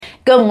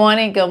Good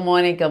morning, good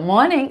morning, good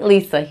morning.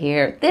 Lisa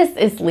here. This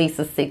is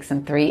Lisa 6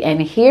 and 3,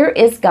 and here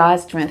is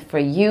God's strength for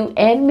you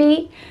and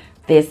me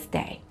this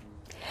day.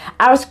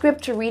 Our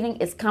scripture reading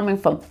is coming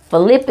from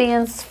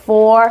Philippians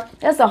 4.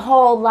 There's a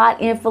whole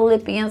lot in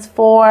Philippians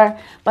 4,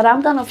 but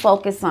I'm going to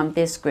focus on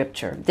this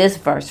scripture, this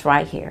verse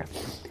right here.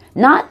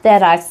 Not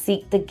that I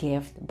seek the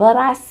gift, but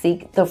I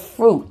seek the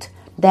fruit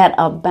that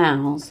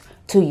abounds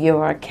to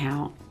your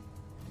account.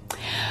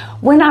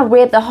 When I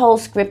read the whole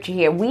scripture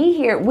here,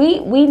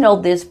 we know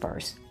this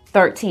verse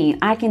 13.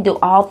 I can do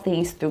all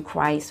things through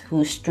Christ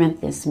who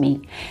strengthens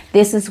me.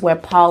 This is where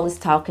Paul is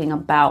talking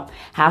about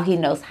how he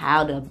knows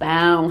how to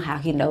abound, how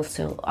he knows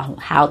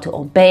how to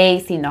obey,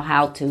 he knows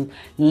how to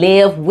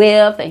live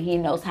with, and he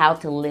knows how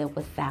to live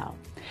without.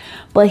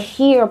 But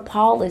here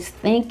Paul is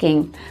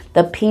thanking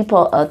the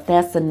people of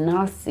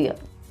Thessalonica,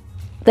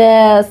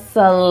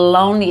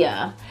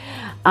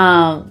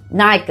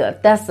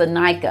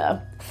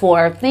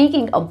 for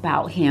thinking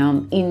about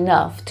him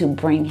enough to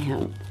bring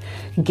him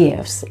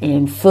gifts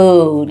and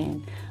food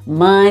and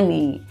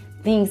money,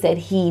 things that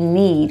he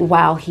needs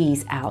while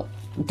he's out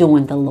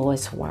doing the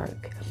Lord's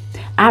work.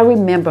 I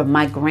remember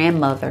my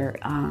grandmother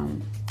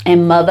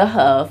and Mother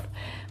Huff,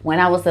 when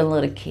I was a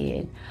little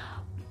kid,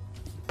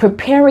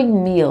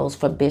 preparing meals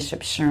for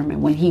Bishop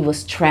Sherman when he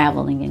was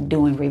traveling and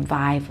doing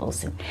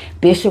revivals. And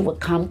Bishop would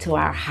come to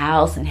our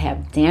house and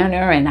have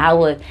dinner, and I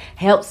would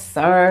help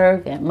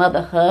serve, and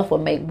Mother Huff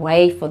would make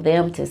way for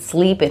them to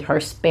sleep in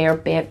her spare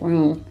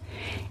bedroom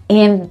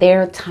in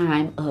their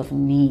time of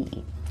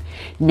need.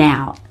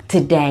 Now,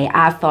 today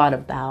I thought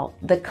about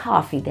the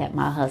coffee that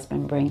my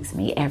husband brings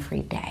me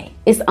every day.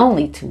 It's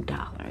only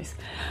 $2,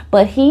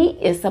 but he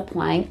is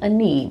supplying a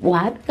need.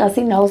 Why? Because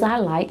he knows I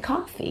like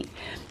coffee.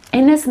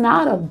 And it's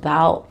not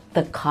about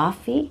the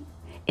coffee,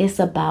 it's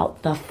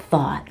about the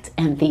thought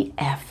and the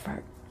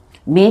effort.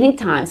 Many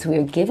times we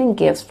are giving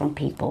gifts from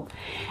people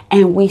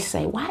and we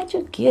say, why'd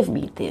you give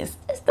me this?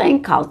 This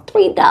thing cost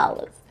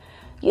 $3.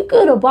 You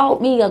could have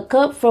bought me a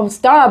cup from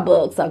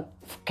Starbucks, a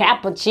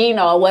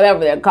cappuccino or whatever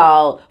they're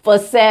called, for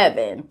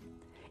 $7.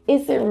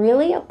 Is it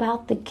really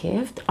about the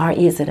gift, or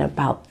is it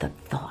about the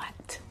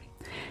thought?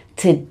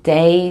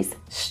 Today's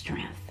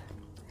strength.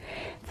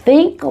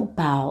 Think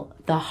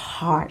about the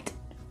heart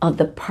of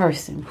the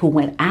person who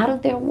went out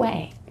of their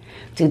way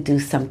to do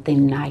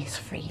something nice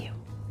for you.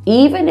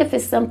 Even if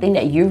it's something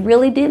that you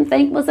really didn't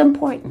think was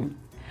important,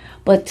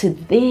 but to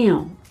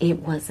them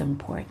it was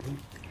important.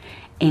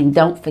 And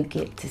don't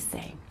forget to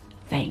say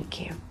thank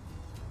you.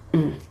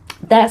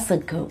 That's a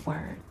good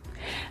word.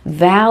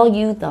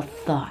 Value the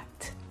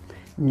thought,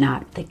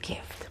 not the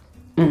gift.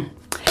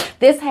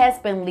 This has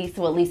been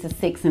Lisa with Lisa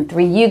 6 and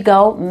 3. You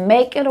go,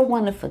 make it a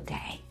wonderful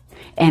day.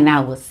 And I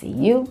will see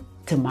you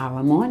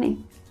tomorrow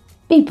morning.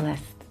 Be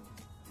blessed.